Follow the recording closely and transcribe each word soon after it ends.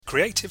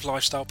Creative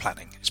Lifestyle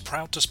Planning is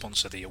proud to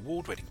sponsor the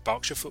award-winning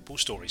Berkshire Football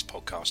Stories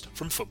podcast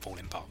from Football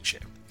in Berkshire.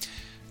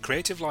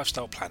 Creative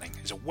Lifestyle Planning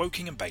is a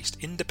Wokingham-based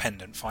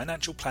independent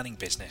financial planning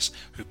business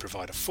who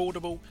provide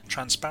affordable,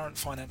 transparent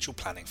financial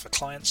planning for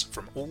clients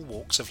from all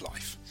walks of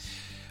life.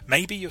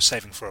 Maybe you're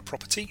saving for a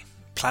property,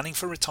 planning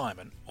for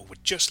retirement, or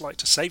would just like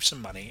to save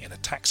some money in a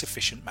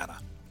tax-efficient manner.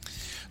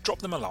 Drop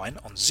them a line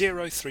on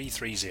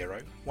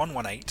 0330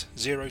 118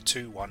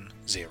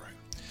 0210.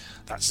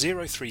 That's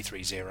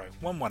 0330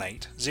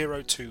 118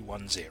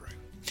 0210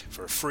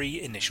 for a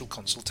free initial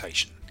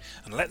consultation,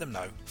 and let them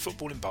know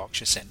Football in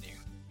Berkshire sent you.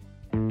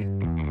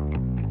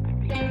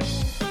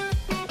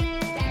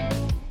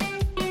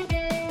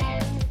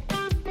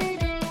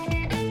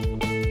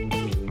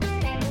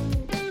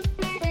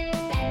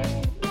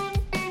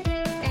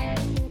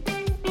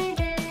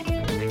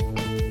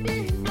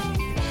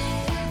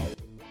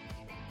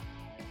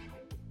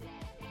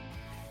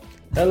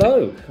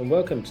 Hello and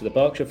welcome to the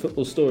Berkshire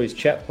Football Stories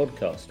Chat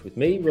podcast with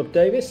me, Rob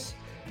Davis,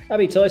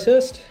 Abby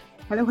Ticehurst.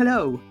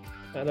 Hello.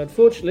 And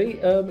unfortunately,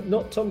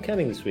 not Tom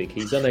Canning this week.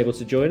 He's unable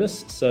to join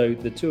us, so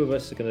the two of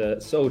us are going to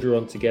soldier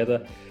on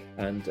together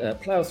and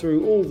plough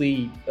through all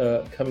the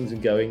comings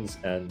and goings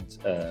and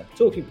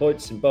talking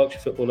points in Berkshire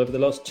football over the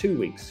last 2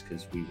 weeks,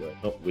 because we were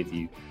not with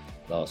you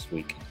last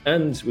week.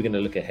 And we're going to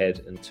look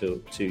ahead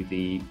to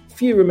the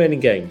few remaining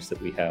games that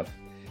we have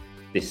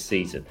this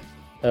season.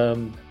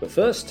 But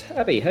first,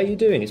 Abby, how are you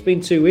doing? It's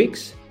been 2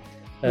 weeks.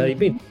 You've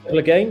been to a couple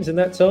of games in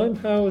that time.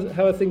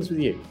 How are things with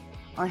you?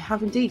 I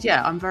have indeed,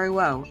 yeah, I'm very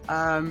well.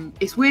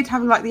 It's weird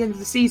having the end of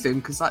the season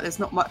because there's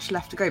not much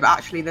left to go, but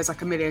actually there's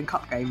a million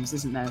cup games,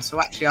 isn't there?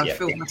 So actually I've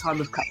filled my time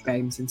with cup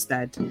games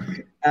instead.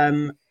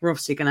 We're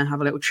obviously going to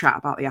have a little chat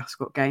about the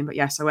Ascot game, but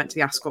yes, I went to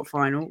the Ascot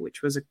final,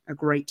 which was a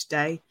great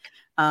day.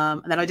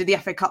 And then I did the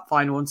FA Cup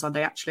final on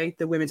Sunday, actually,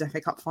 the Women's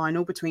FA Cup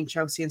final between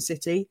Chelsea and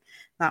City.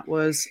 That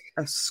was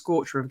a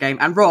scorcher of a game.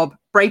 And Rob,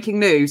 breaking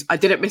news, I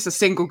didn't miss a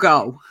single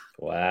goal.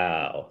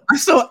 Wow. I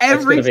saw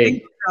every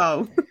single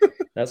goal.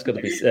 That's going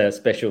to be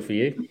special for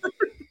you.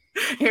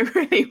 It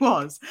really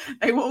was.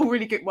 They were all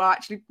really good. Well,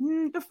 actually,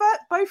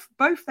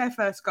 both their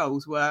first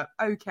goals were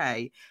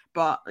okay.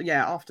 But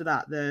yeah, after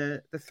that,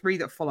 the three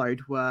that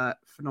followed were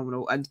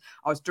phenomenal. And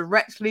I was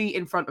directly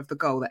in front of the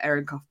goal that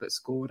Erin Cuthbert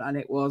scored, and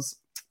it was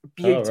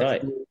beautiful.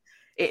 Right.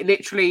 It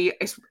literally,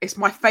 it's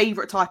my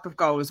favourite type of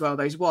goal as well.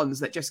 Those ones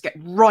that just get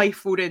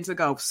rifled into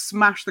goal,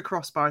 smash the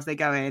crossbar as they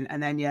go in,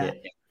 and then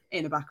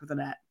in the back of the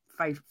net.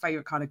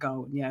 Favourite kind of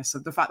goal. And yeah, so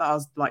the fact that I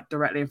was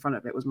directly in front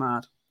of it was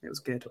mad. It was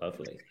good.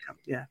 Lovely.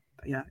 Yeah,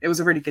 it was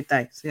a really good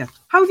day. So yeah,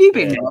 how have you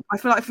been? I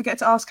feel like I forget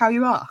to ask how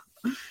you are.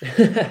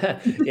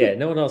 Yeah,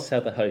 no one asks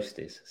how the host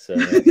is. So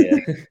yeah,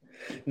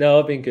 no,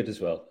 I've been good as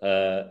well.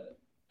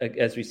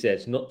 As we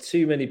said, not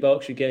too many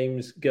Berkshire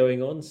games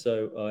going on,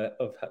 so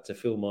I've had to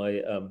fill my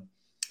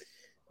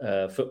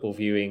football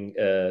viewing,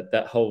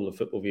 that whole of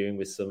football viewing,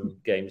 with some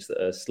games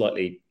that are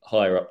slightly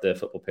higher up the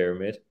football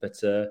pyramid. But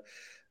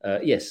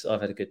yes,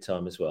 I've had a good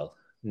time as well.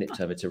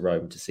 Nipped over to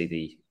Rome to see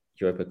the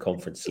Europa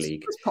Conference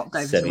League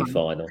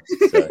semi-final.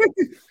 So,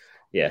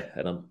 yeah,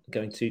 and I'm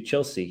going to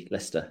Chelsea,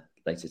 Leicester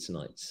later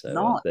tonight. So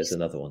nice. There's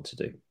another one to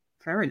do.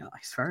 Very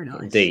nice.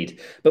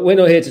 Indeed. But we're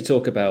not here to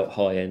talk about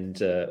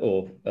high-end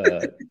or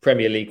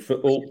Premier League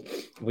football.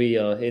 We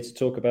are here to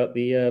talk about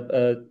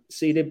the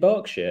seed in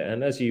Berkshire.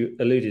 And as you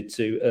alluded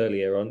to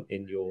earlier on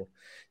in your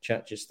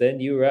chat just then,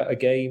 you were at a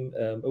game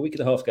a week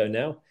and a half ago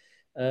now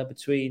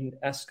between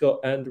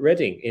Ascot and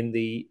Reading in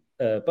the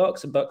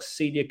Berks and Bucks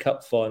Senior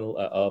Cup final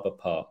at Arbour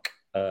Park.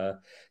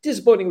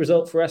 Disappointing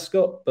result for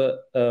Ascot, but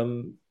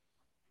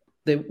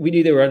we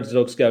knew they were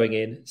underdogs going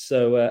in.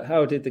 So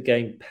how did the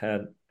game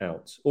pan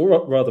out?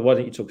 Or rather, why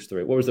don't you talk us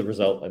through it? What was the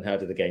result and how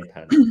did the game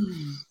pan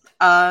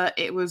out?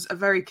 It was a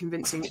very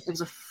convincing. It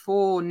was a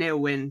 4-0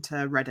 win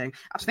to Reading.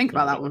 I had to think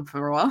about that one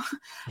for a while.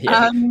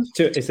 Yeah,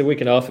 it's a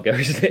week and a half ago,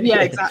 isn't it?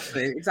 Yeah,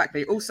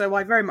 exactly. Also,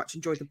 I very much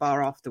enjoyed the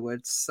bar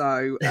afterwards.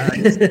 So, yeah,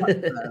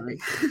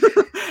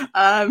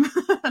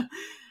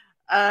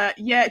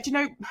 do you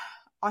know?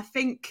 I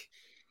think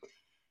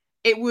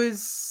it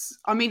was.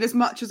 I mean, as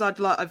much as I've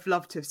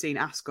loved to have seen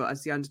Ascot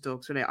as the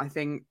underdogs, really, I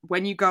think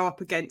when you go up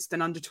against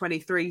an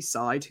under-23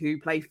 side who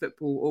play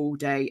football all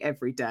day,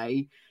 every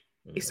day.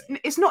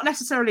 It's not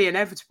necessarily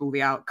inevitable,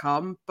 the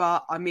outcome,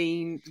 but I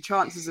mean the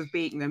chances of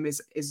beating them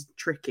is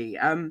tricky.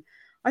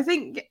 I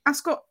think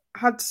Ascot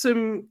had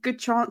some good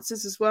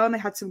chances as well, and they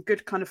had some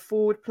good kind of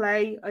forward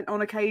play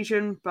on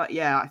occasion. But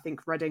yeah, I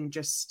think Reading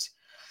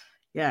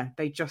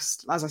they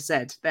just, as I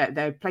said,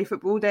 they play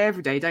football all day,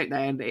 every day, don't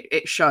they? And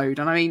it showed.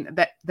 And I mean,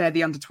 they're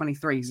the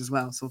under-23s as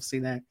well. So obviously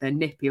they're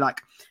nippy.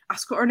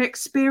 Ascot are an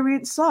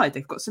experienced side.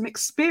 They've got some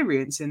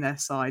experience in their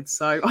side.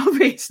 So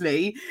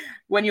obviously,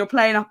 when you're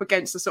playing up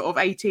against a sort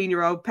of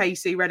 18-year-old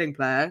pacey Reading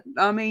player,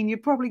 I mean, you're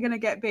probably going to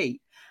get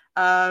beat.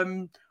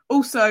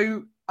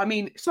 Also, I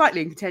mean,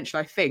 slightly in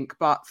contention, I think,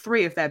 but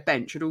 3 of their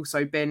bench had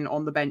also been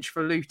on the bench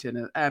for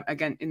Luton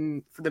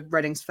for the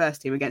Reading's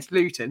first team against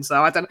Luton.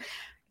 So I don't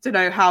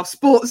know how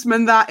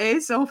sportsman that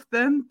is of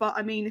them, but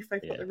I mean, if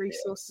they've got the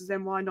resources,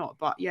 then why not?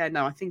 But yeah,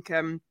 no, I think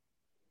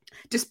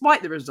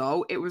despite the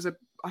result,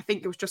 I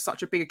think it was just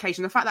such a big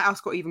occasion. The fact that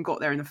Ascot even got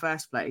there in the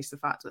first place, the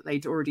fact that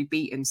they'd already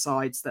beaten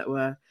sides that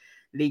were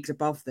leagues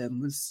above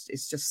them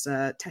is just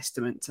a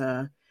testament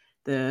to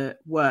the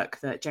work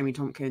that Jamie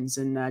Tompkins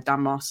and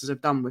Dan Masters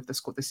have done with the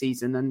squad this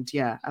season. And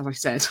yeah, as I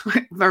said,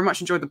 I very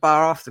much enjoyed the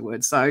bar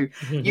afterwards. So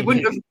you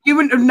wouldn't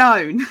have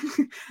known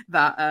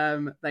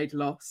that they'd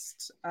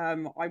lost.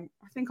 I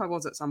think I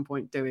was at some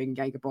point doing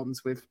Jaeger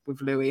bombs with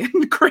Louis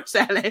and Chris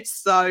Ellis.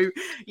 So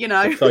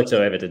if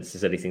photo evidence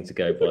is anything to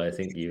go by, I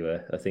think you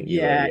were.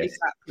 Yes.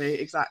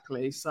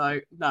 Exactly. So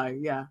no,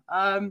 yeah,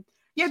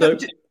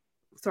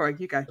 sorry,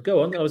 you go.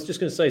 Go on. I was just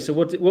going to say. So,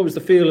 what was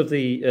the feel of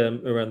the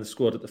around the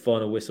squad at the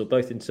final whistle,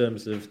 both in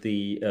terms of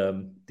the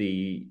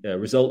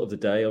result of the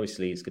day?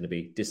 Obviously, it's going to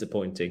be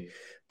disappointing,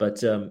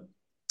 but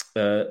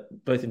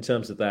both in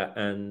terms of that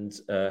and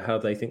how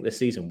they think their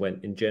season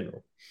went in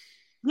general.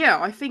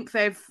 Yeah, I think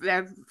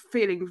they're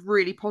feeling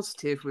really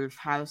positive with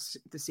how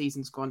the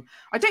season's gone.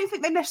 I don't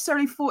think they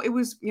necessarily thought it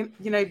was,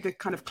 the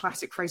kind of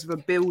classic phrase of a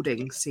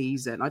building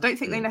season. I don't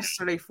think they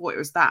necessarily thought it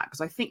was that, because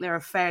I think they're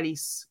a fairly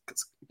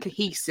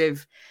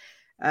cohesive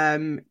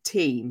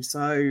team.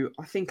 So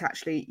I think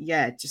actually,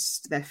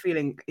 just they're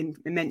feeling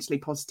immensely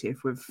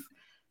positive with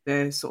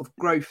the sort of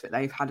growth that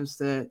they've had as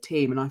the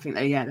team. And I think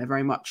they're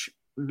very much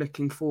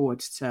looking forward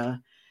to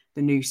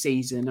the new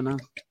season.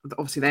 And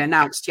obviously they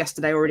announced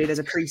yesterday already there's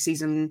a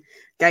pre-season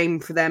game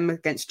for them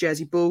against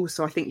Jersey Bulls.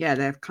 So I think,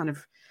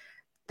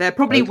 they're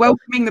probably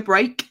welcoming the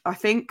break, I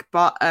think,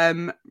 but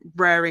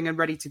raring and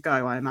ready to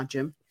go, I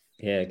imagine.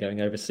 Yeah,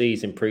 going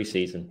overseas in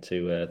pre-season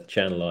to the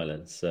Channel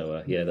Islands.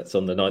 So, that's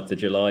on the 9th of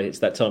July. It's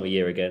that time of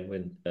year again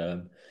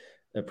when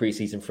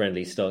pre-season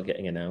friendlies start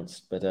getting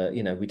announced. But,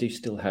 we do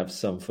still have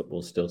some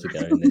football still to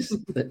go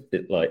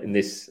in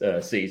this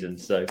season.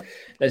 So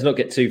let's not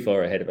get too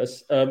far ahead of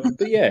us.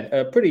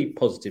 A pretty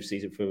positive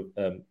season for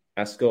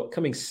Ascot.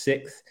 Coming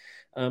 6th.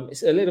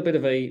 It's a little bit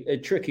of a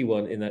tricky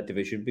one in that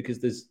division because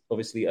there's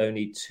obviously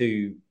only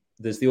two.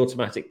 There's the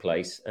automatic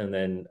place and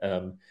then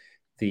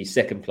the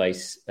second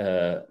place,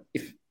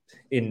 if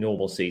in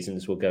normal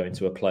seasons, will go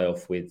into a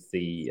playoff with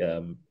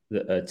the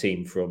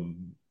team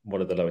from one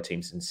of the lower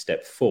teams in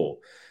Step 4.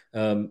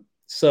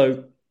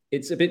 So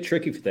it's a bit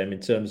tricky for them in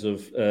terms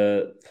of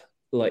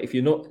if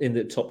you're not in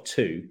the top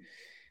 2,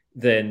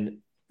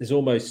 then there's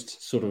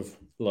almost sort of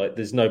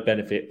there's no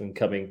benefit in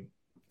coming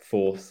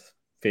 4th,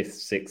 5th,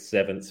 6th,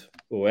 7th,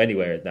 or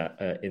anywhere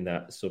in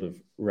that sort of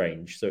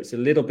range. So it's a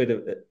little bit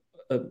of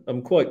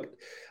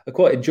I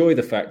quite enjoy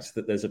the fact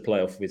that there's a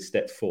playoff with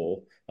Step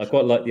 4. I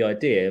quite like the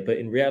idea, but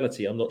in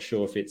reality, I'm not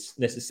sure if it's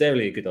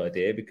necessarily a good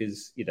idea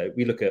because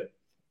we look at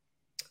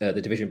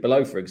the division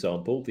below, for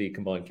example, the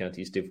Combined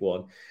Counties Div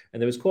 1, and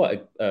there was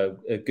quite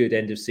a good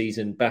end of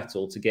season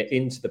battle to get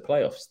into the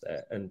playoffs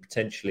there and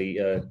potentially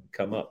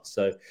come up.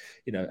 So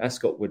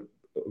Ascot would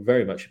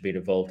very much have been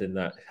involved in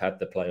that had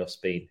the playoffs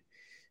been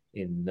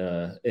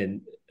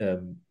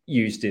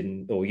used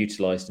in or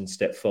utilised in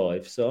Step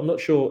 5. So I'm not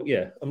sure.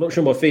 Yeah, I'm not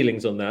sure my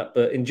feelings on that,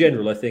 but in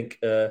general, I think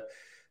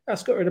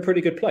Ascot are in a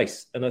pretty good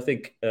place, and I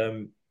think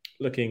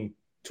looking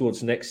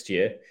towards next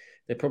year,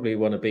 they probably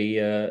want to be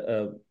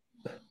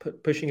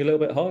pushing a little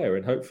bit higher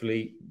and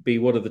hopefully be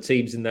one of the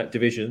teams in that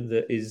division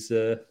that is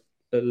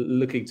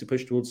looking to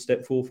push towards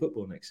Step 4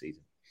 football next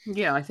season.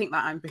 Yeah, I think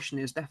that ambition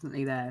is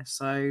definitely there.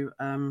 So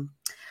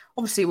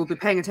obviously we'll be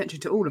paying attention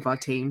to all of our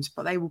teams,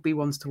 but they will be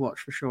ones to watch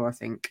for sure, I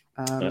think.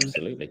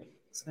 Absolutely.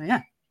 So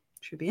yeah,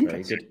 should be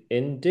interesting. Very good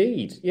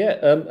indeed. Yeah,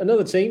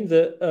 another team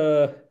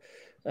that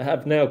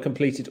have now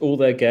completed all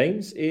their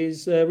games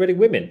is Reading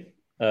Women.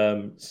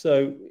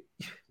 So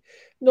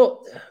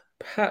not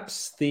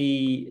perhaps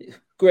the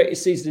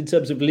greatest season in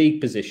terms of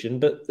league position,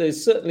 but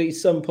there's certainly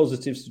some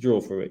positives to draw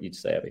from it, you'd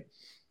say, Abby.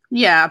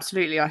 Yeah,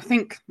 absolutely. I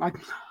think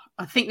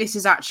this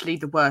is actually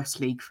the worst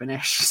league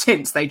finish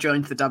since they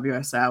joined the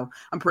WSL.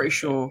 I'm pretty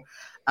sure.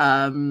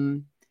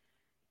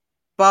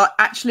 But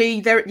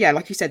actually,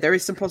 like you said, there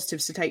is some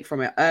positives to take from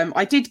it.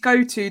 I did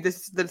go to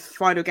the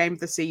final game of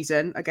the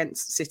season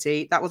against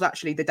City. That was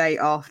actually the day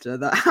after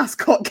the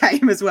Ascot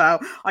game as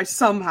well. I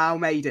somehow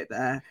made it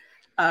there.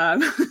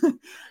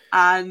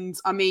 And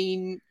I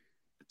mean,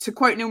 to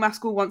quote Neil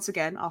Maskell once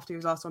again, after he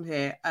was asked on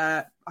here,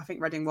 I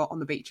think Reading were on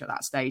the beach at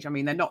that stage. I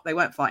mean, they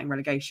weren't fighting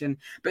relegation,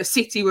 but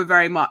City were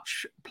very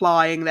much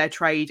plying their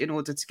trade in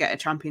order to get a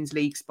Champions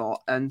League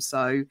spot. And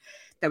so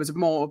there was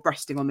more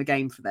resting on the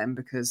game for them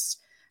because,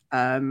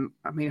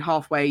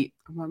 halfway, it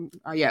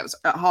was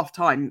at half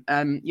time,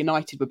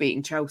 United were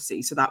beating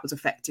Chelsea. So that was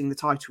affecting the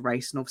title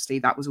race. And obviously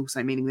that was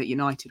also meaning that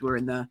United were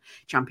in the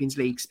Champions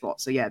League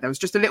spot. So yeah, there was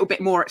just a little bit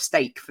more at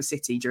stake for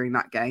City during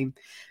that game.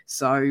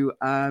 So,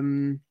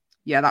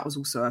 that was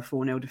also a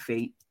 4-0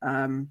 defeat.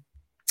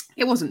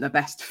 It wasn't the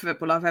best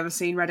football I've ever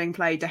seen Reading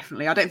play,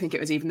 definitely. I don't think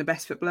it was even the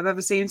best football I've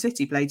ever seen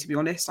City play, to be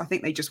honest. I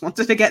think they just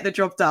wanted to get the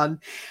job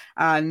done.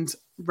 And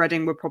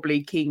Reading were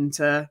probably keen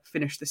to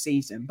finish the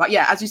season. But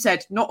yeah, as you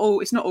said, it's not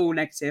all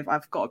negative.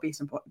 There's got to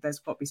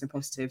be some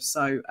positives.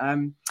 So,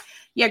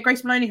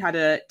 Grace Maloney had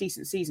a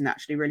decent season,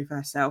 actually, really, for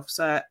herself.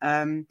 So,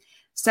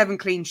 7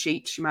 clean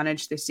sheets she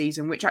managed this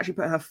season, which actually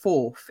put her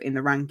 4th in the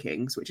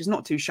rankings, which is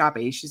not too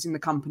shabby. She's in the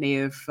company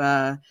of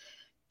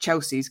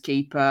Chelsea's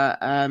keeper,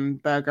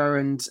 Berger,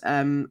 and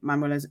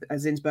Manuel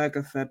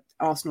Zinsberger for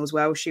Arsenal as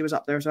well. She was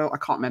up there as well. I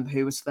can't remember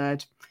who was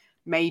 3rd.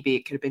 Maybe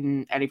it could have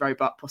been Ellie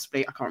Roebuck,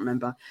 possibly. I can't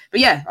remember.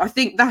 But yeah, I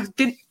think that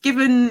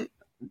given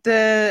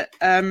the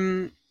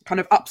kind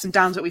of ups and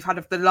downs that we've had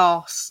of the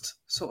last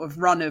sort of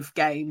run of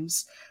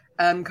games,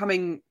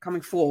 coming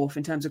 4th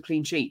in terms of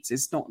clean sheets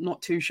is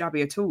not too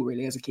shabby at all,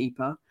 really, as a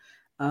keeper.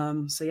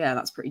 So yeah,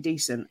 that's pretty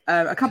decent.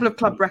 A couple of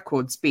club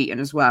records beaten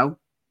as well.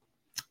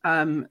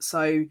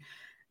 So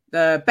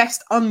the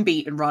best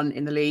unbeaten run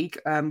in the league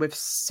with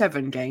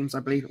 7 games, I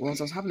believe it was.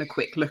 I was having a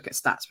quick look at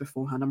stats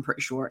beforehand. I'm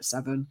pretty sure it's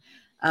 7.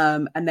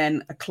 And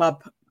then a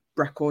club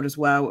record as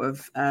well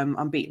of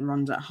unbeaten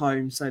runs at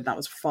home. So that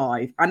was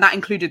 5. And that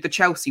included the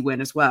Chelsea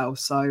win as well.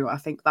 So I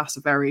think that's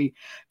a very,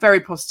 very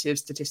positive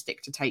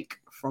statistic to take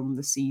from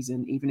the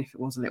season, even if it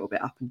was a little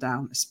bit up and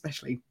down,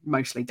 especially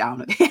mostly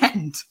down at the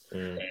end.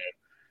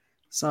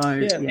 So,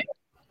 yeah.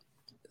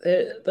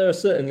 There are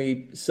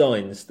certainly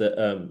signs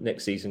that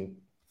next season,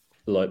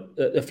 like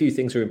a few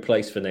things are in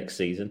place for next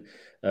season.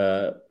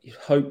 You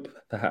hope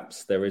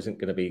perhaps there isn't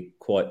going to be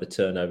quite the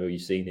turnover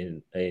you've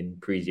seen in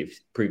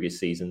previous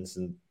seasons,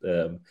 and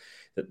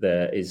that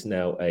there is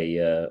now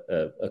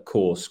a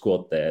core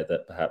squad there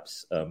that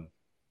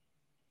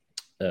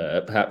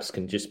perhaps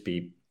can just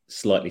be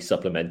slightly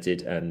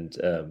supplemented and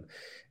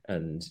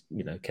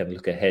can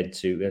look ahead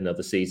to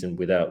another season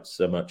without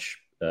so much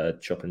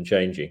chop and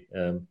changing.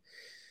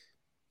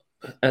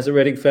 As a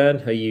Reading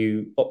fan, are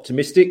you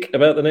optimistic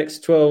about the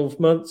next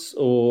 12 months,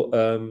 or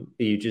are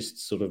you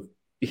just sort of,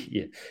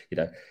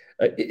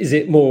 is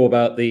it more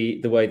about the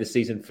way the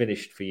season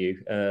finished for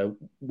you?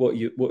 What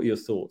are your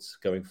thoughts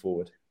going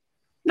forward?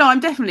 No,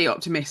 I'm definitely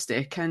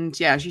optimistic. And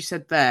yeah, as you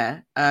said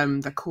there,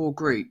 the core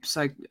group.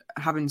 So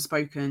having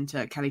spoken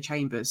to Kelly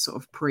Chambers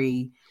sort of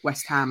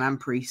pre-West Ham and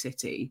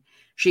pre-City,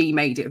 she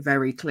made it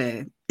very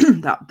clear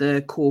that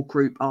the core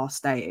group are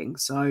staying.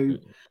 So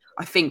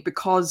I think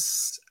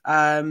because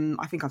I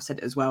think I've said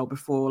it as well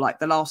before, like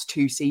the last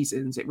 2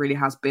 seasons, it really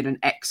has been an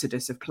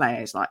exodus of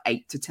players, like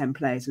 8 to 10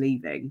 players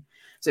leaving.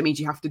 So it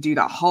means you have to do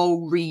that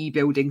whole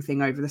rebuilding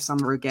thing over the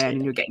summer again,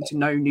 and you're getting to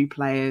know new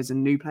players,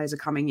 and new players are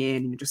coming in,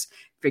 and you're just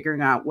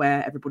figuring out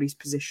where everybody's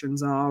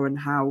positions are and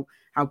how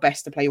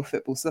best to play your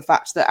football. So the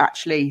fact that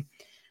actually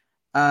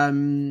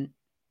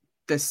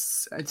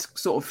this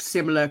sort of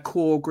similar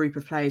core group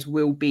of players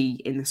will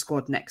be in the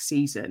squad next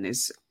season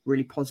is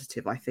really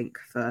positive, I think,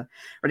 for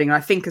Reading. And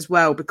I think as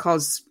well,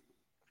 because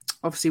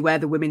obviously where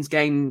the women's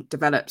game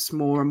develops,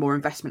 more and more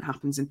investment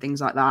happens and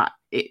things like that,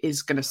 it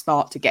is going to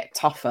start to get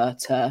tougher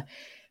to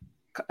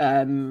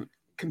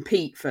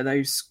compete for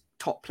those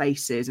top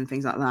places and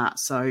things like that.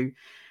 So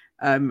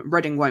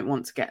Reading won't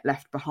want to get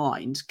left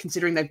behind,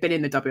 considering they've been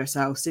in the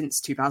WSL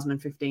since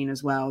 2015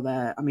 as well.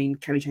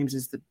 Kelly Chambers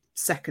is the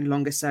 2nd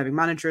longest serving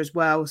manager as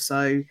well.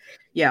 So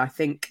yeah, I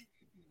think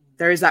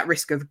there is that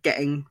risk of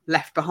getting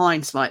left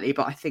behind slightly,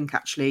 but I think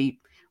actually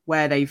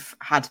where they've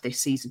had this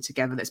season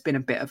together, that's been a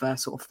bit of a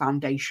sort of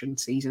foundation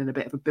season and a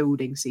bit of a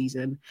building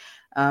season.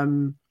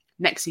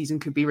 Next season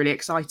could be really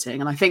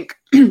exciting. And I think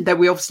that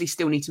we obviously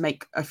still need to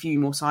make a few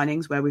more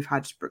signings where we've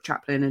had Brooke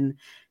Chaplin and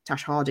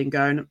Tash Harding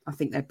go. And I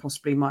think there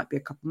possibly might be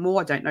a couple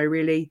more. I don't know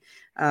really.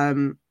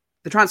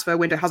 The transfer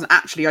window hasn't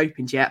actually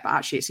opened yet, but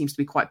actually it seems to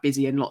be quite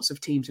busy, and lots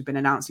of teams have been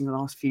announcing the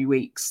last few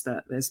weeks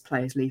that there's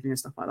players leaving and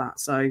stuff like that.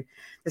 So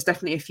there's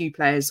definitely a few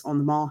players on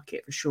the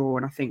market for sure.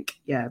 And I think,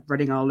 yeah,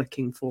 Reading are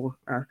looking for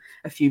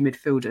a few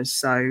midfielders.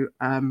 So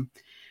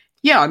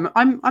yeah,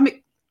 am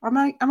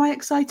I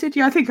excited?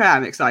 Yeah, I think I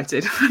am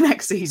excited for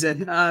next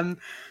season.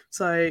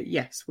 So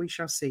yes, we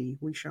shall see.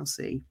 We shall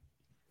see.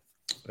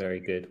 Very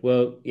good.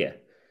 Well, yeah.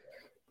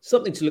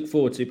 Something to look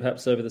forward to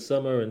perhaps over the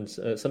summer, and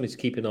something to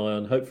keep an eye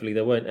on. Hopefully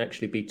there won't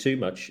actually be too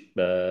much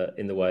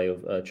in the way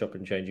of chop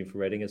and changing for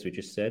Reading, as we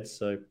just said.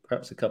 So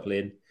perhaps a couple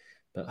in,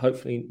 but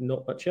hopefully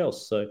not much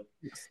else. So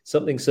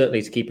something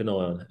certainly to keep an eye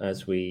on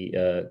as we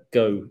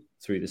go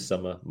through the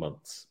summer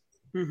months.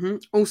 Mm-hmm.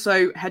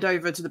 Also, head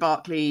over to the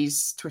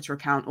Barclays Twitter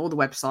account or the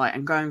website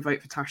and go and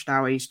vote for Tash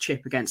Dowie's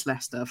chip against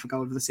Leicester for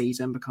goal of the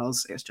season,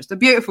 because it's just a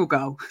beautiful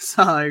goal.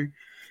 So...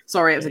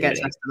 sorry, it was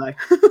against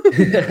Leicester,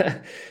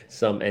 though.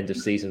 Some end of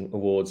season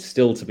awards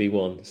still to be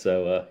won.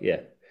 So,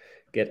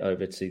 get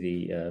over to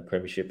the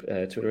Premiership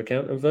Twitter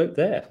account and vote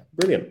there.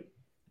 Brilliant.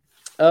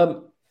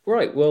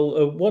 Right.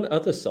 Well, one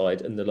other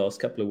side in the last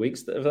couple of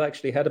weeks that have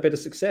actually had a bit of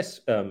success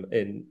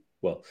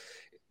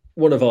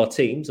one of our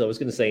teams, I was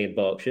going to say in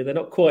Berkshire. They're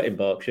not quite in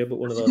Berkshire, but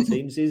one of our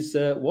teams is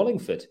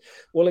Wallingford.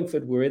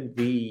 Wallingford were in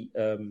the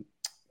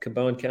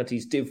Combined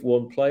Counties Div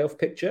 1 playoff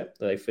picture.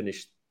 They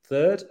finished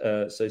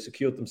 3rd, so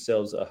secured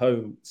themselves a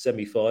home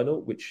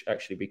semi-final, which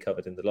actually we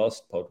covered in the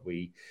last pod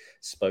we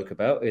spoke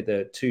about, with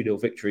a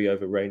 2-0 victory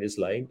over Rayners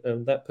Lane,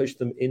 and that pushed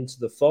them into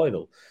the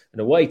final. An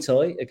away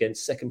tie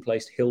against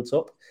second-placed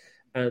Hilltop,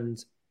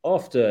 and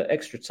after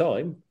extra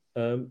time,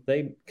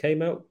 they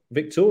came out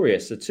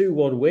victorious, a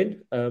 2-1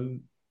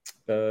 win.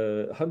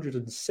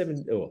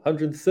 107 or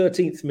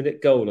 113th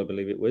minute goal, I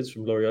believe it was,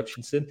 from Laurie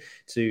Hutchinson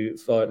to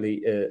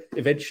finally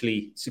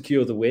eventually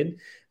secure the win.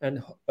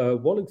 And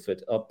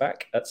Wallingford are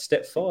back at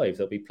Step 5.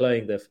 They'll be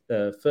playing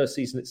their first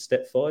season at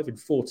Step 5 in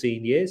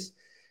 14 years.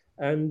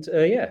 And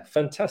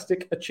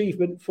fantastic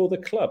achievement for the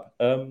club.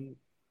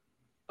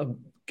 I'm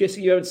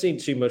guessing you haven't seen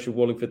too much of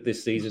Wallingford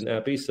this season,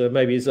 Abby, so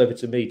maybe it's over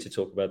to me to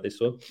talk about this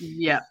one.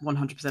 Yeah,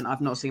 100%. I've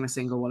not seen a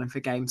single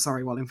Wallingford game.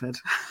 Sorry, Wallingford.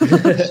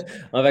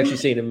 I've actually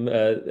seen him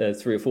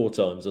 3 or 4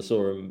 times. I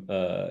saw him,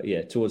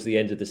 towards the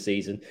end of the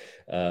season.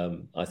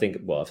 I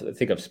think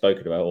I've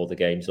spoken about all the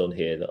games on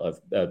here that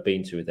I've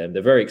been to with them.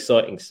 They're a very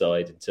exciting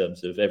side in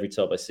terms of every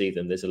time I see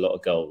them, there's a lot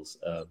of goals.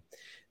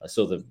 I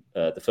saw them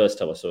the first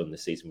time I saw them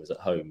this season was at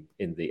home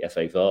in the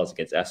FA Vase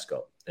against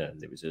Ascot,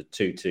 and it was a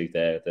 2-2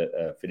 there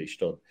that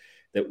finished on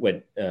that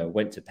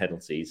went to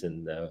penalties,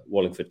 and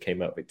Wallingford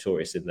came out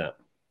victorious in that.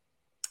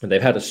 And they've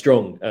had a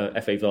strong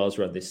FA Vase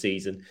run this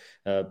season,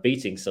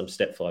 beating some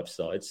Step 5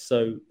 sides.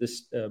 So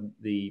this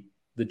the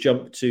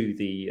jump to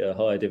the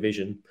higher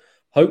division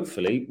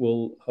hopefully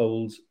will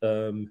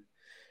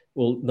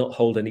not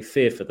hold any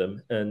fear for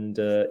them. And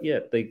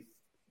they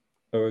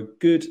are a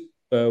good.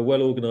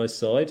 Well-organised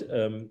side,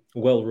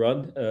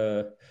 well-run.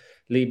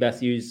 Lee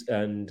Matthews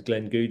and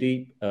Glenn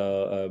Goody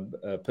are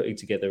putting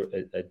together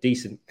a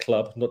decent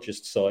club, not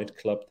just side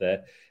club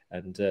there,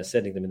 and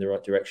sending them in the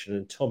right direction.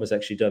 And Tom has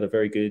actually done a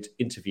very good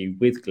interview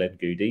with Glenn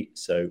Goody.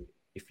 So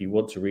if you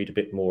want to read a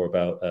bit more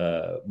about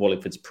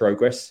Wallingford's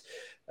progress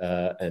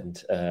and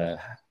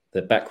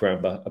the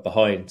background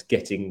behind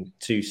getting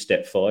to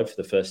Step 5 for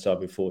the first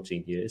time in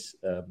 14 years,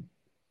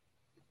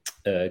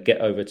 get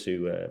over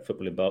to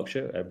Football in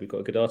Berkshire, and we've got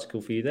a good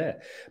article for you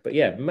there. But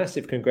yeah,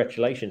 massive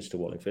congratulations to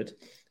Wallingford,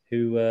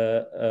 who,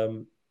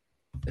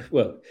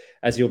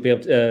 as you'll be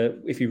able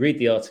to, if you read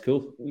the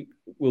article,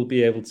 we'll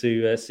be able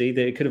to see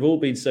that it could have all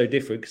been so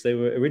different because they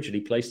were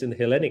originally placed in the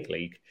Hellenic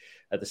League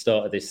at the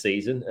start of this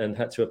season and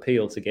had to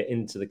appeal to get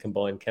into the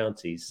combined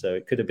counties. So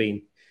it could have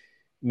been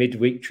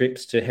midweek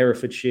trips to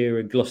Herefordshire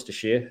and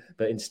Gloucestershire,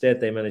 but instead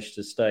they managed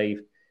to stay,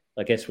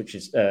 I guess, which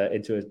is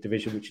into a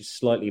division which is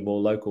slightly more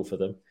local for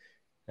them.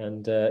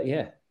 And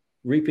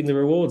reaping the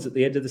rewards at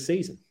the end of the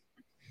season.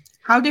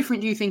 How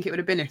different do you think it would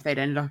have been if they'd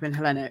ended up in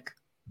Hellenic?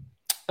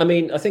 I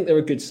mean, I think they're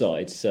a good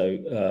side,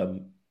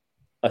 so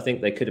I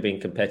think they could have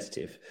been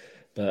competitive,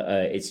 but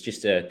it's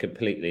just a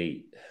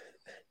completely.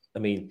 I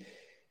mean,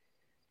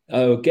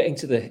 getting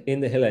to in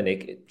the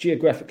Hellenic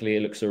geographically,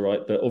 it looks all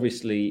right, but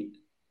obviously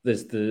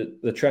there's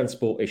the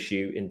transport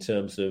issue in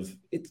terms of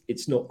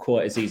it's not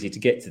quite as easy to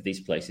get to these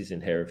places in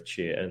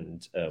Herefordshire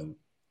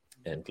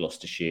and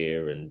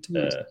Gloucestershire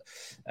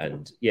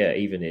and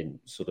even in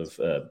sort of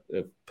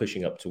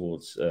pushing up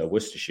towards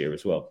Worcestershire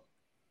as well.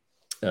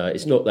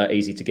 It's not that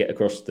easy to get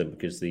across them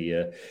because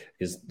the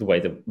way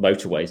the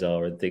motorways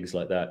are and things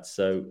like that.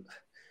 So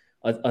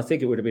I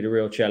think it would have been a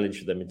real challenge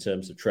for them in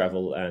terms of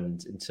travel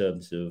and in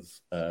terms of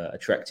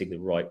attracting the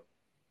right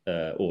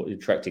or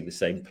attracting the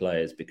same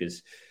players,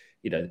 because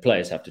the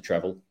players have to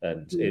travel,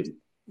 and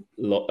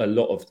a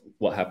lot of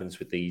what happens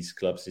with these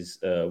clubs is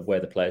where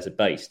the players are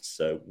based,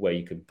 so where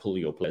you can pull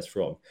your players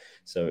from.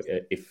 So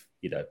if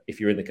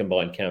you're in the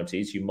combined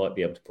counties, you might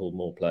be able to pull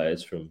more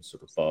players from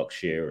sort of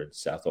Berkshire and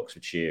South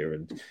Oxfordshire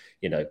and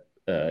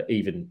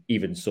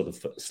even sort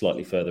of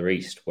slightly further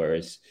east.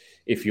 Whereas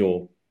if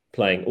you're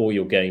playing all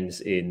your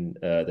games in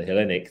the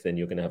Hellenic, then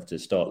you're going to have to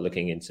start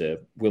looking into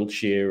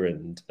Wiltshire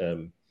and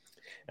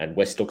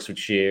West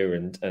Oxfordshire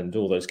and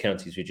all those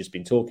counties we've just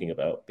been talking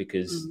about,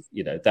 because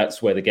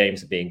that's where the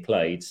games are being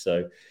played.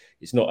 So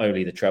it's not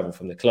only the travel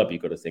from the club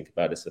you've got to think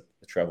about, it's the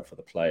travel for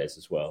the players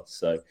as well.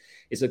 So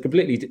it's a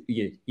completely,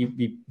 you'd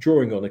be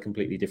drawing on a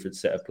completely different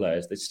set of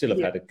players. They still have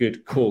had a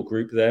good core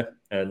group there,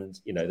 and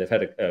they've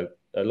had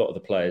a lot of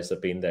the players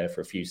have been there for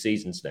a few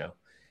seasons now,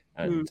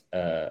 and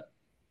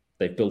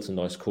they've built a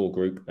nice core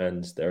group,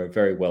 and they're a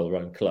very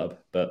well-run club.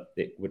 But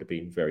it would have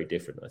been very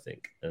different, I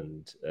think,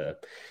 and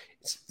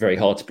it's very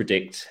hard to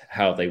predict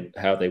how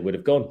they would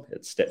have gone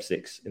at Step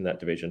 6 in that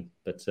division.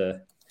 But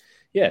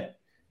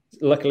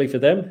luckily for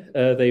them,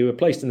 they were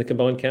placed in the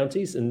combined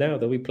counties, and now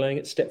they'll be playing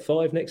at Step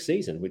 5 next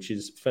season, which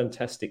is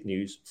fantastic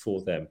news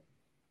for them.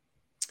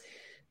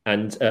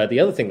 And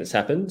the other thing that's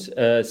happened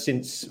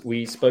since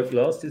we spoke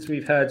last is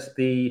we've had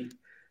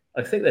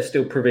I think they're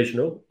still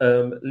provisional,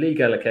 league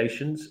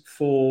allocations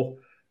for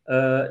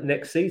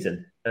next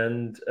season.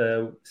 And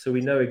so we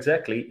know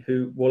exactly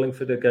who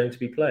Wallingford are going to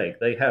be playing.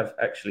 They have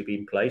actually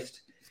been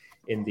placed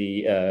in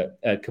the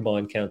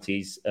Combined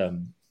Counties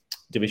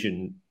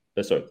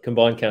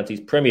Combined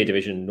Counties Premier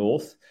Division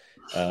North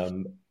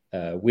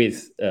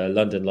with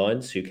London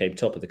Lions, who came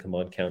top of the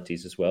Combined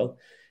Counties as well.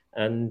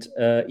 And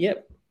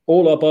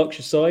all our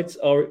Berkshire sides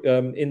are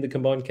in the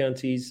Combined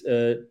Counties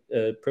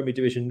Premier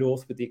Division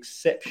North, with the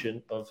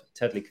exception of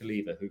Tadley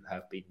Caliver, who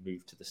have been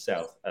moved to the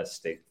south as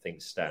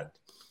things stand.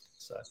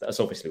 So that's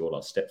obviously all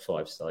our Step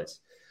 5 sides.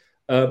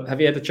 Have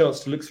you had a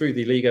chance to look through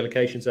the league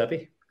allocations,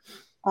 Abby?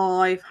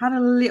 I've had a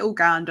little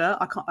gander.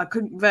 I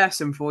couldn't verse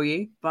them for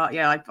you, but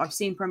yeah, I've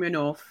seen Premier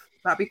North.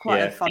 That'd be quite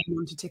a fun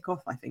one to tick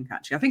off, I think,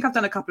 actually. I think I've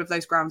done a couple of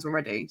those grounds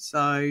already.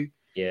 So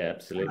yeah,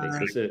 absolutely.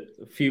 There's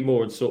a few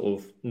more in sort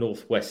of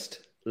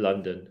northwest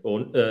London,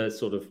 or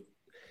sort of,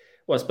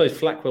 well, I suppose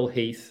Flackwell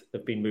Heath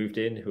have been moved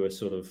in, who are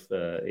sort of,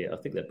 I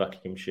think they're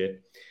Buckinghamshire,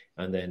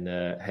 and then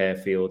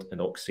Harefield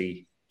and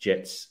Oxley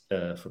Jets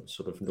from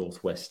sort of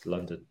northwest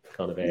London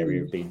kind of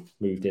area have been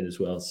moved in as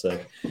well. So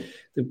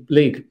the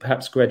league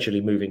perhaps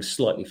gradually moving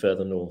slightly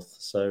further north.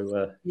 So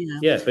but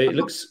it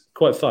looks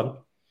quite fun.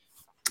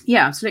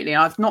 Yeah, absolutely.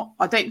 I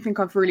don't think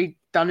I've really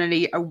done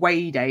any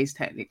away days,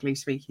 technically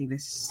speaking,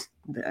 this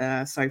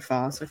so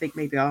far. So I think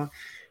maybe I'll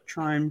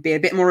try and be a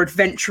bit more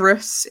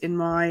adventurous in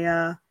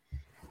my.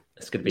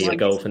 It's going to be your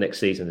goal for next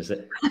season, is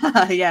it?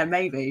 Yeah,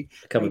 maybe.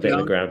 Become a bit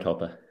of a ground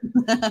hopper.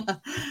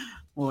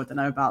 Well, I don't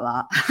know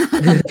about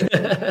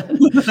that.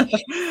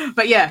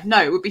 But yeah,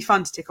 no, it would be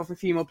fun to tick off a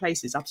few more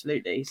places,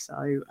 absolutely.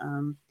 So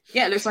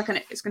it looks like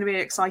it's going to be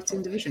an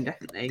exciting division,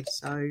 definitely.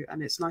 So,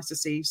 and it's nice to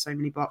see so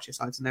many Berkshire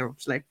sides in there,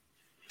 obviously.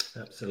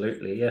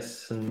 Absolutely,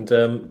 yes. And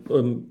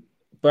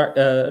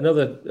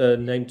another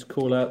name to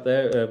call out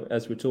there,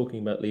 as we're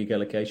talking about league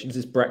allocations,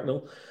 is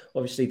Bracknell.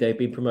 Obviously, they've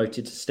been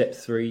promoted to Step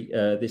 3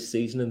 this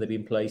season, and they've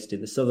been placed in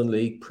the Southern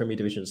League Premier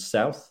Division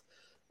South,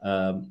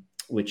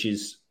 which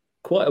is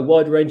quite a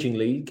wide-ranging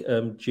league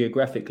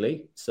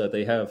geographically. So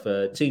they have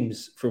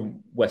teams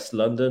from West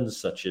London,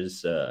 such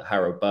as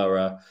Harrow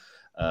Borough,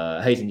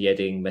 Hayes and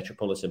Yeading,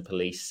 Metropolitan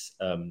Police,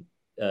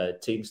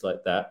 teams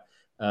like that,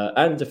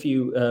 and a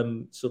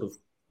few sort of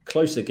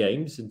closer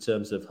games in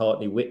terms of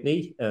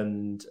Hartney-Whitney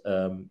and,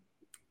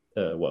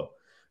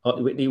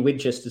 Hartney-Whitney,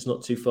 Winchester's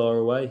not too far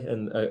away,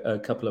 and a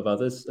couple of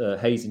others,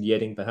 Hayes and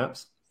Yeading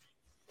perhaps.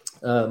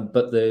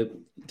 But the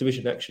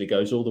division actually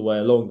goes all the way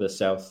along the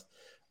south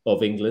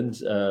of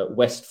England,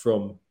 west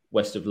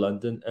of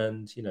London,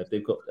 and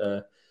they've got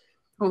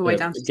all the way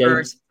down to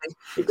Truro City.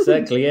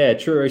 Exactly, yeah,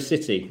 Truro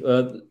City.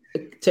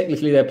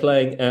 Technically, they're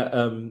playing at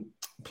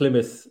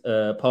Plymouth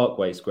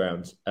Parkway's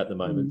ground at the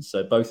moment.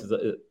 So both of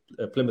the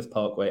Plymouth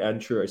Parkway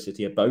and Truro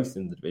City are both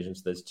in the division.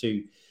 So there's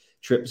 2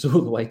 trips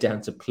all the way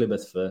down to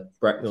Plymouth for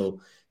Bracknell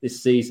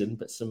this season,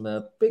 but some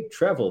big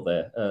travel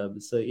there.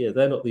 So yeah,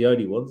 they're not the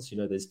only ones.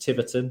 There's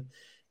Tiverton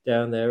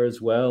down there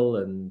as well,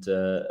 and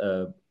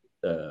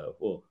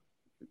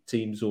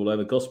teams all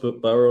over.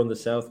 Gosport Borough on the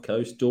south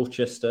coast,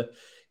 Dorchester.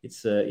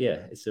 It's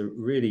a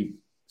really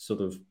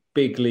sort of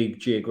big league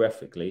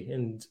geographically,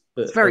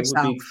 but very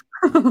south.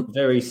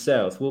 Very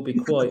south. Will be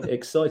quite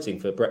exciting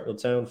for Bracknell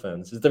Town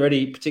fans. Is there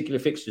any particular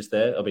fixtures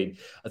there? I mean,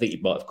 I think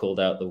you might have called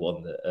out the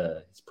one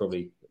that is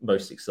probably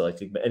most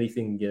exciting, but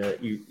anything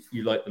you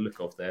like the look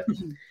of there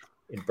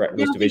in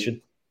Bracknell's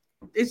division?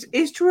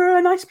 Is Truro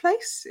a nice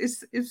place?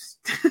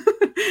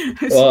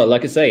 Well,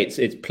 like I say,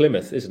 it's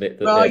Plymouth, isn't it?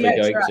 That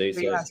they're going to. So.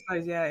 Yeah, I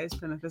suppose, it's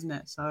Plymouth, isn't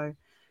it? So,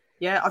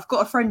 yeah, I've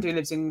got a friend who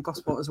lives in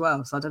Gosport as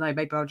well. So I don't know,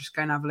 maybe I'll just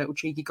go and have a little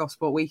cheeky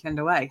Gosport weekend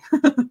away.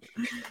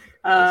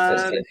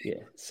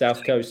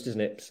 South Coast,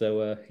 isn't it?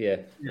 So, I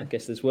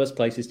guess there's worse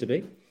places to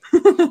be.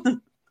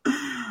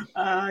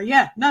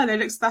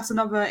 That's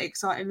another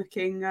exciting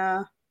looking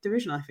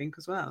division, I think,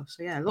 as well.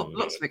 So yeah,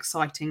 lots of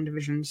exciting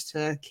divisions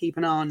to keep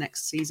an eye on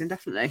next season,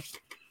 definitely.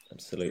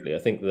 Absolutely. I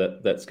think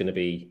that's going to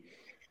be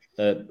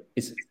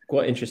it's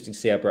quite interesting to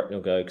see how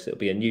Bracknell go, because it'll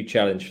be a new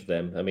challenge for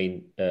them. I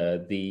mean,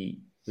 they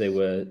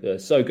were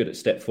so good at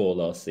Step 4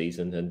 last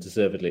season and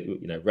deservedly,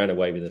 ran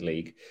away with the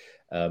league,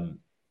 and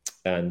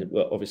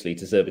obviously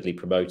deservedly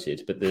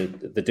promoted. But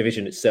the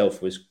division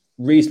itself was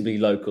reasonably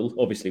local,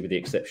 obviously with the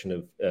exception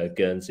of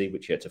Guernsey,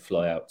 which you had to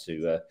fly out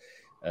to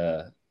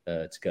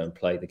go and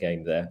play the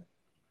game there.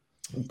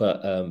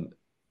 But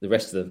the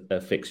rest of the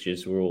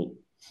fixtures were all.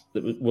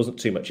 There wasn't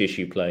too much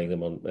issue playing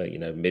them on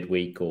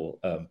midweek, or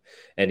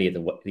any of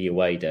the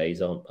away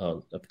days aren't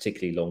a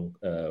particularly long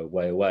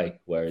way away.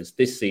 Whereas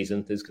this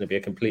season there's going to be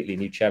a completely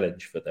new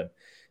challenge for them,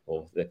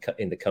 or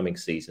in the coming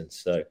season.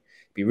 So it'd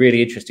be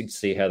really interesting to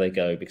see how they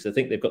go, because I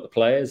think they've got the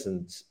players,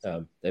 and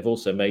they've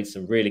also made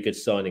some really good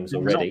signings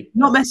already.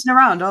 Not messing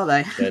around, are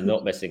they? They're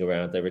not messing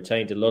around. They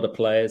retained a lot of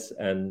players,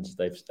 and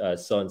they've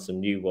signed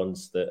some new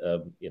ones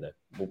that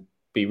will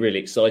be really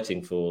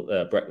exciting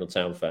for Bracknell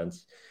Town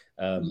fans.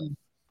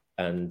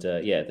 And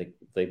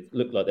they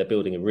look like they're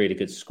building a really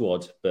good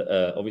squad. But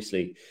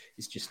obviously,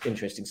 it's just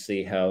interesting to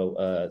see how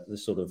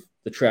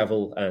the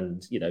travel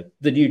and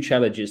the new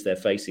challenges they're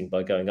facing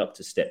by going up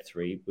to Step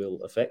 3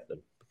 will affect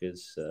them.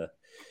 Because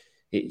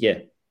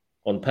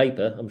on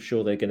paper, I'm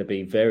sure they're going to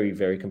be very,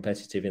 very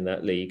competitive in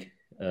that league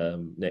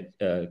come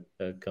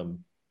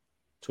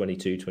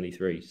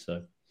 22-23.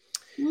 So.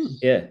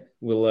 Yeah,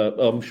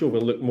 I'm sure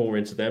we'll look more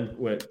into them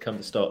when it comes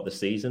to start of the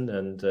season,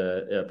 and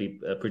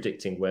be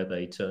predicting where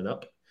they turn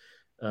up.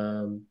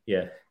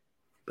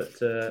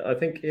 But I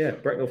think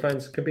Bracknell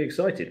fans can be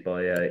excited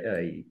by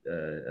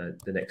the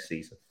next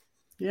season.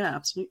 Yeah,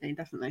 absolutely,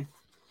 definitely.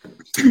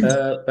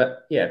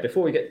 But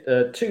before we get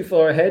too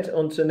far ahead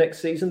onto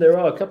next season, there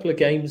are a couple of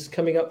games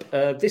coming up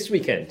this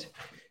weekend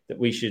that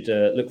we should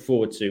look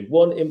forward to.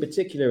 One in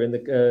particular in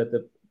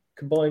the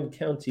combined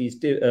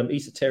counties,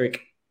 esoteric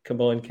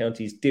combined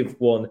counties Div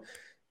 1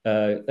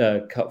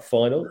 Cup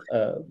final.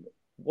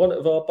 One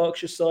of our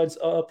Berkshire sides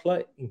are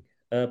playing.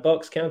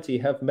 Berks County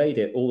have made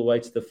it all the way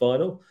to the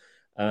final,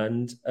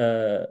 and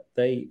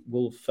they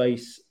will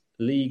face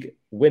league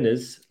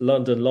winners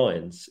London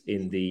Lions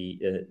in the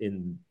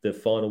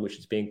final, which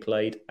is being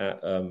played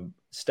at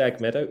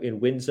Stag Meadow in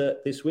Windsor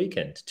this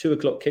weekend.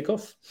 2:00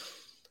 kickoff.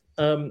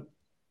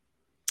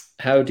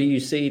 How do you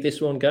see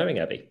this one going,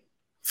 Abby?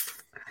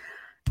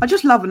 I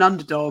just love an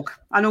underdog,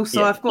 and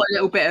also I've got a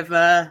little bit of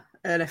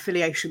an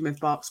affiliation with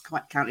Berks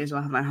County as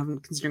well. I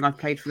haven't, considering I've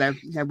played for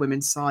their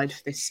women's side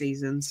this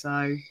season,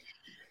 so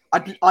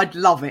I'd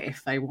love it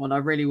if they won. I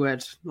really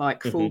would.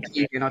 Like full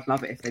Keegan, I'd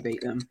love it if they beat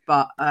them.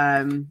 But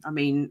I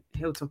mean,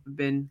 Hilltop have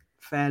been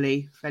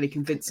fairly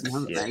convincing,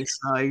 haven't they?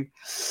 So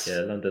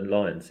London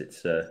Lions.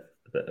 It's they're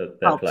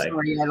playing.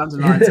 Sorry,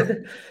 London Lions.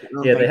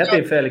 They have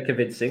been fairly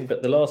convincing,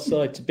 but the last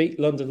side to beat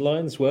London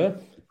Lions were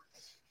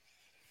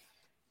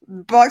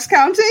Berks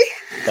County.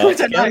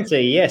 Berks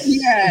County, yes.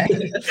 Yeah.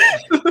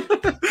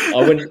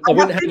 I wouldn't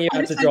hang you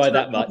out to dry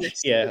that much.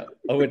 Yeah,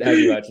 I wouldn't hang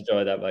you out to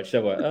dry that much.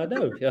 Don't worry.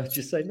 No, I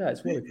just say no.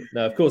 It's Wallingford.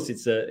 No, of course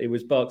it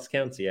was Berks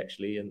County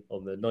actually, and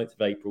on the 9th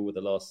of April were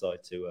the last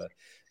side to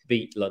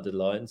beat London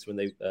Lions when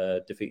they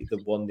defeated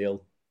them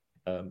 1-0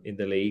 in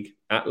the league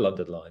at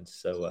London Lions.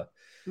 So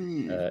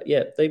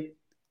the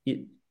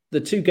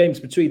two games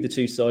between the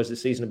two sides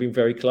this season have been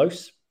very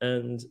close,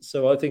 and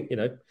so I think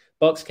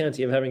Berks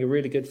County are having a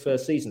really good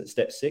first season at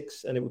Step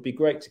 6, and it would be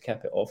great to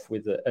cap it off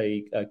with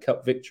a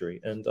cup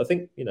victory. And I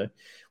think,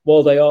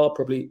 while they are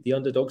probably the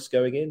underdogs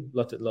going in,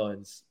 London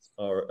Lions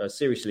are a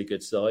seriously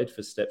good side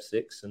for Step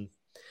 6 and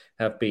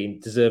have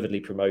been deservedly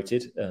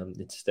promoted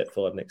into Step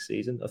 5 next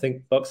season. I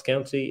think Berks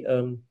County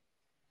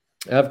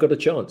have got a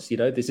chance.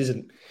 This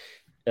isn't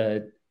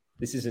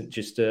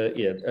just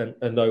a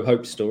no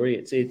hope story.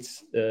 It's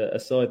a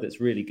side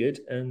that's really good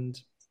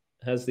and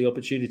has the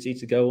opportunity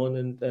to go on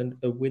and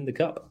win the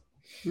cup.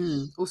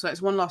 Also,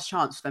 it's one last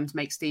chance for them to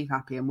make Steve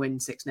happy and win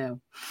 6-0.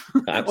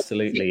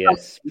 Absolutely,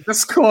 yes. To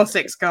score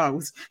 6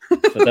 goals.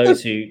 For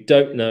those who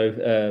don't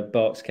know,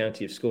 Berks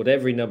County have scored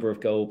every number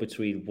of goal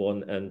between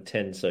 1 and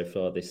 10 so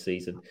far this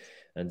season,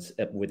 and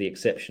with the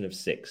exception of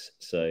 6.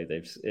 So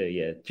they've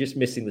just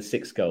missing the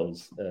 6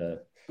 goals.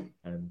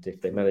 And if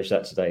they manage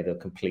that today, they'll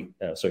complete.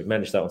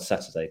 Manage that on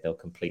Saturday, they'll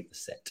complete the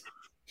set.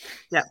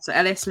 Yeah, so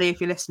Ellis Lee,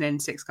 if you're listening,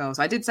 6 goals.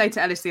 I did say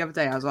to Ellis the other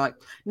day, I was like,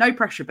 no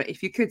pressure, but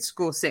if you could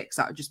score 6,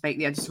 that would just make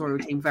the editorial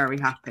team very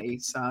happy.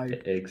 So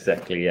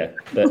exactly, yeah.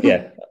 But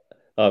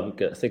I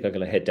think I'm going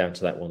to head down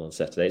to that one on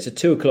Saturday. It's a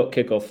 2:00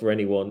 kickoff for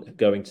anyone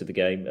going to the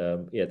game.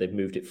 They've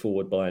moved it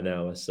forward by an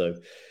hour, so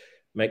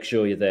make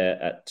sure you're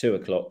there at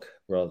 2:00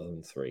 rather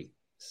than 3.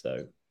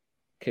 So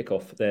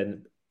kickoff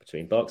then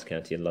between Berks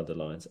County and London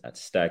Lions at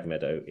Stag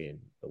Meadow in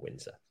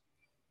Windsor.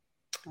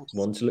 Nice.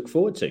 One to look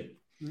forward to.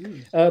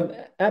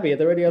 Abby, are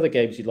there any other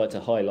games you'd like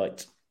to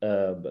highlight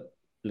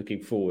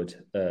looking forward?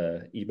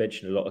 You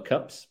mentioned a lot of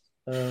cups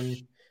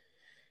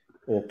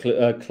or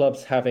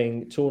clubs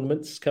having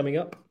tournaments coming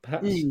up,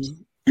 perhaps?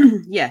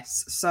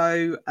 Yes.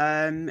 So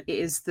it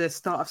is the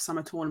start of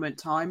summer tournament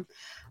time.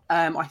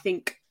 I'm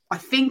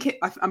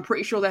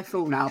pretty sure they're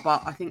full now,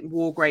 but I think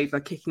Wargrave are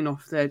kicking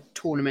off their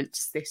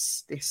tournaments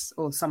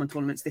or summer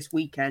tournaments this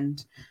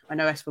weekend. I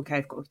know SLK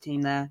have got a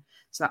team there,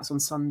 so that's on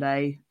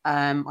Sunday.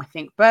 I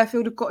think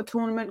Burfield have got a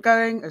tournament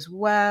going as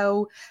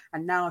well,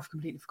 and now I've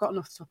completely forgotten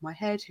off the top of my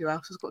head who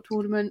else has got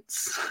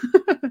tournaments.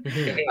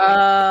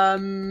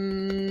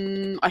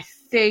 I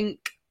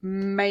think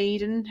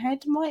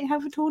Maidenhead might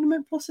have a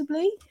tournament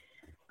possibly.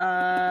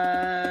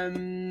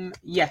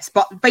 Yes,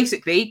 but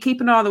basically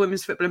keep an eye on the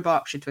Women's Football in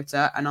Berkshire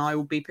Twitter, and I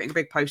will be putting a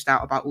big post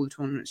out about all the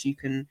tournaments you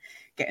can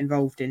get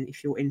involved in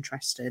if you're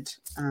interested.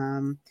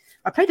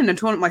 I played in a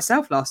tournament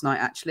myself last night,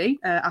 actually.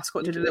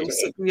 Ascot did a little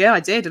a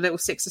little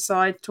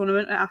 6-a-side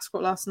tournament at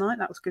Ascot last night.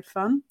 That was good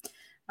fun.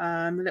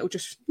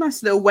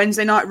 Nice little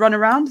Wednesday night run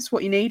around. It's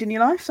what you need in your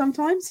life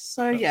sometimes.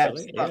 So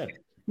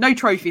no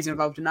trophies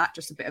involved in that,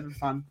 just a bit of a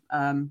fun.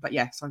 But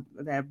yes,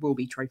 there will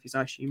be trophies,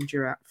 I assume,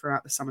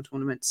 throughout the summer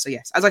tournaments. So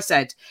yes, as I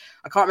said,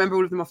 I can't remember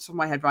all of them off the top of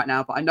my head right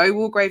now, but I know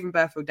Wargrave and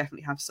Burfield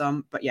definitely have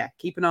some. But yeah,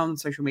 keep an eye on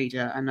social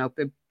media, and there'll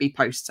be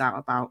posts out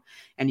about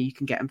any you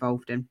can get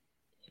involved in.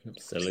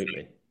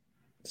 Absolutely.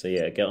 So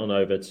yeah, get on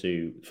over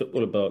to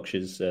Football in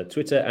Berkshire's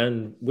Twitter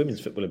and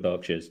Women's Football in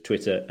Berkshire's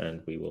Twitter,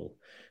 and we will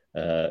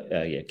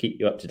keep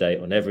you up to date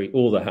on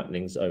all the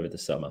happenings over the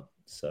summer.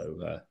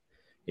 So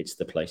it's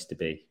the place to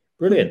be.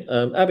 Brilliant.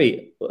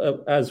 Abby,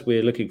 as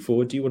we're looking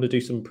forward, do you want to do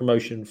some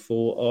promotion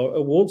for our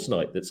awards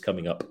night that's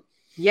coming up?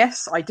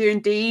 Yes, I do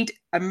indeed.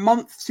 A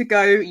month to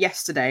go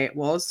yesterday it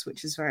was,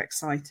 which is very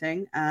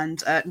exciting.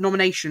 And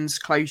nominations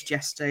closed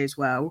yesterday as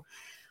well.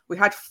 We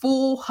had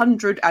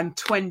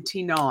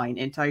 429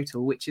 in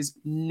total, which is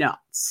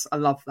nuts. I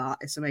love that.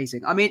 It's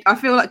amazing. I mean, I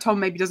feel like Tom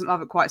maybe doesn't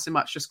love it quite so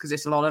much just because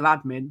it's a lot of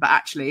admin, but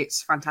actually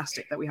it's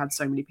fantastic that we had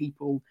so many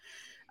people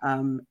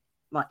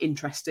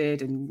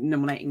interested in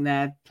nominating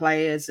their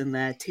players and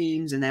their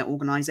teams and their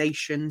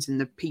organisations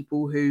and the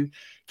people who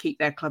keep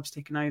their clubs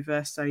ticking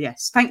over. So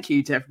yes, thank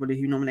you to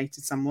everybody who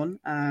nominated someone.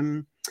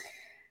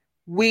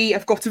 We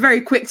have got a very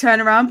quick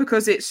turnaround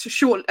because it's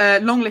short.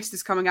 Long list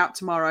is coming out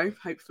tomorrow.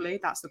 Hopefully,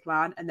 that's the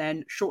plan, and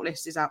then short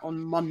list is out on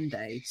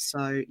Monday.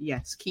 So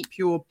yes, keep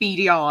your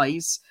beady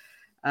eyes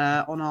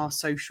on our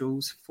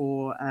socials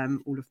for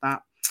all of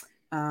that.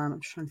 I'm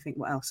just trying to think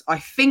what else. I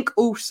think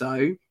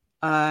also,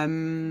 I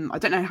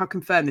don't know how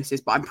confirmed this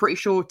is, but I'm pretty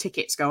sure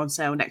tickets go on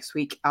sale next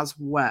week as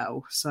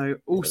well. So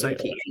also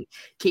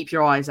keep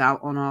your eyes out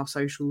on our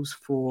socials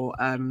for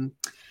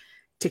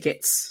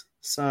tickets.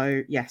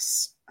 So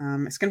yes.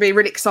 It's going to be a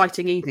really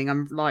exciting evening.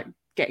 I'm like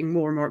getting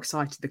more and more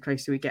excited the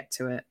closer we get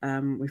to it.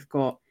 I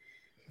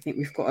think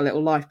we've got a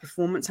little live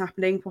performance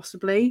happening,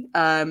 possibly.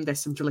 There's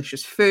some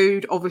delicious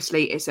food.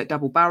 Obviously, it's at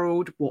Double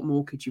Barreled. What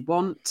more could you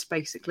want,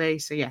 basically?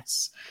 So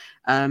yes,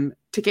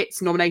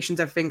 tickets, nominations,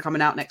 everything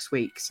coming out next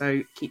week.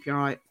 So keep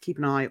an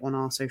eye on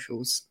our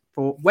socials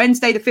for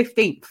Wednesday, the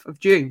 15th of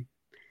June.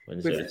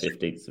 Wednesday, the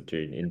 15th of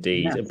June,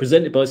 indeed, and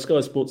presented by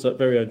Sky Sports'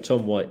 very own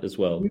Tom White as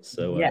well.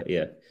 So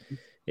yeah.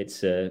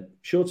 It's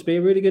sure to be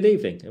a really good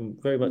evening. I'm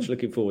very much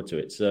looking forward to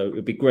it. So it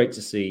would be great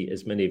to see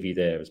as many of you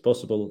there as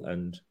possible.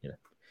 And,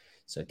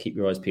 so keep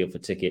your eyes peeled for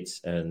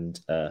tickets. And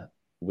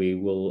we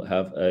will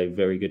have a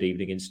very good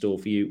evening in store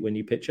for you when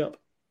you pitch up.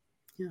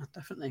 Yeah,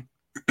 definitely.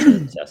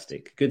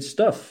 Fantastic. Good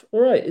stuff.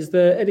 All right. Is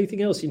there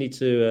anything else you need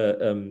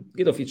to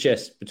get off your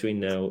chest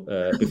between now,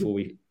 before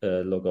we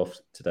log off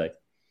today?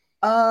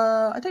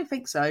 I don't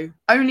think so.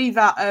 Only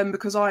that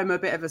because I'm a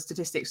bit of a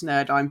statistics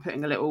nerd, I'm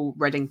putting a little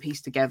Reading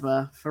piece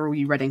together for all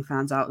you Reading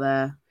fans out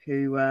there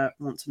who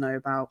want to know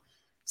about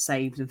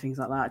saves and things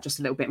like that. Just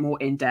a little bit more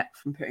in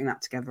depth. I'm putting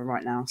that together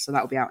right now, so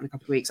that will be out in a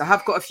couple of weeks. I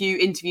have got a few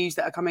interviews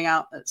that are coming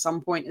out at some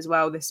point as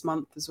well this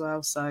month as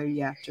well. So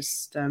yeah,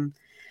 just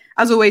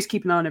as always,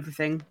 keep an eye on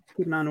everything.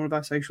 Keep an eye on all of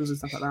our socials and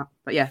stuff like that.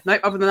 But yeah, no,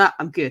 other than that,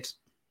 I'm good.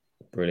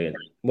 Brilliant.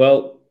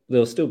 Well,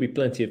 there'll still be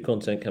plenty of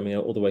content coming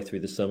out all the way through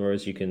the summer,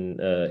 as you can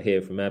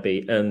hear from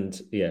Abby, and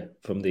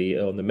from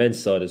on the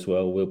men's side as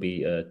well. We'll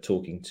be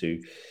talking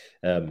to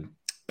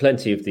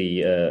plenty of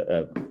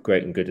the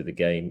great and good of the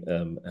game,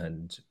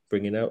 and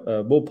bringing out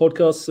more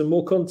podcasts and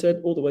more content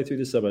all the way through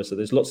the summer. So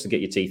there's lots to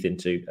get your teeth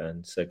into,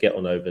 and so get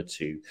on over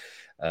to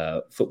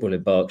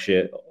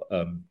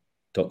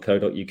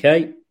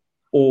footballinberkshire.co.uk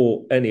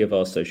or any of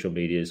our social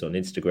medias on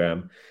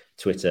Instagram,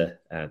 Twitter,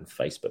 and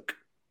Facebook.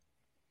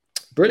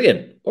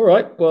 Brilliant. All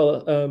right.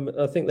 Well,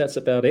 I think that's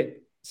about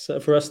it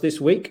for us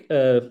this week.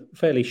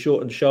 Fairly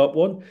short and sharp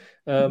one.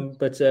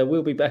 But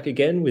we'll be back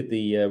again with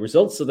the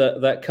results of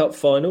that cup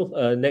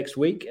final next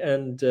week.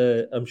 And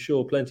I'm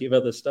sure plenty of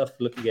other stuff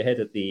looking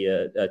ahead at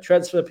the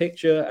transfer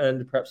picture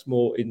and perhaps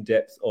more in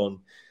depth on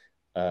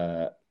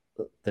the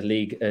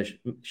league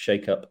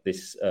shake-up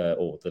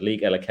or the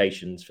league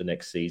allocations for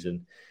next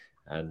season,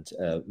 and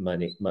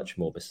much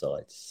more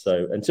besides.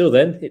 So until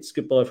then, it's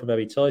goodbye from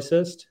Abby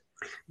Ticehurst.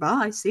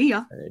 Bye. See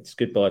ya. It's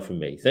goodbye from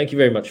me. Thank you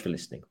very much for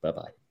listening.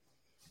 Bye-bye.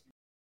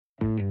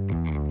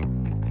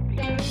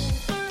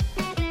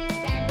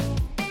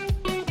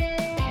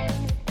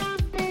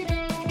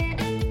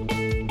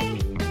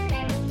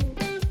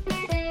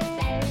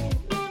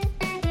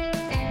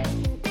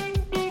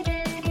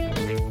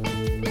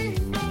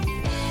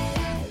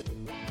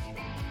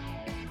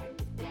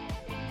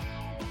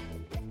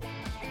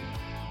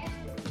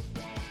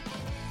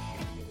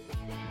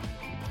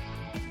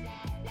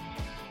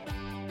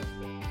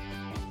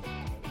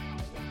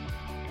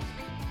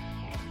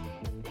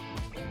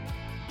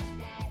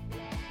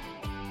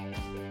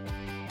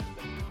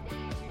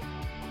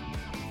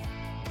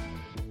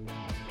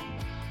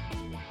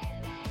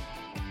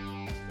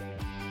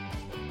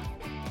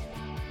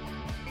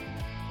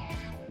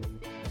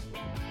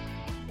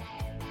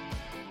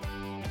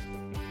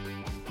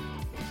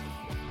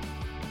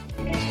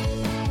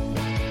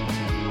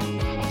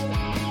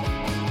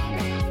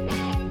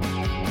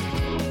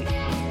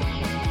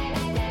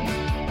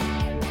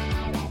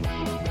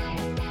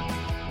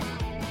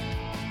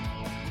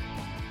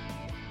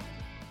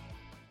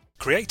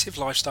 Creative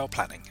Lifestyle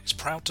Planning is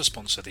proud to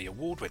sponsor the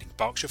award-winning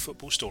Berkshire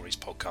Football Stories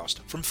podcast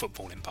from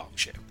Football in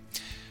Berkshire.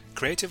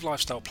 Creative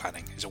Lifestyle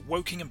Planning is a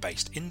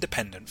Wokingham-based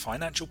independent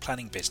financial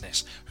planning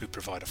business who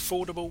provide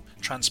affordable,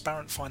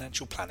 transparent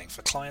financial planning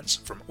for clients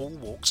from all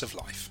walks of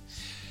life.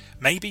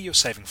 Maybe you're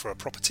saving for a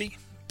property,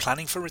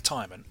 planning for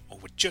retirement, or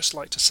would just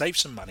like to save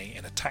some money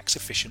in a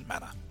tax-efficient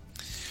manner.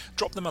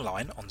 Drop them a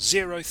line on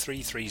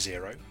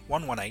 0330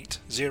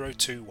 118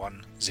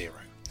 0210.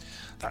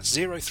 That's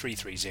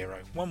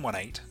 0330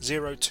 118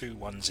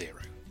 0210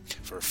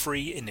 for a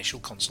free initial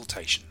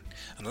consultation,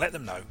 and let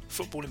them know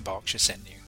Football in Berkshire sent you.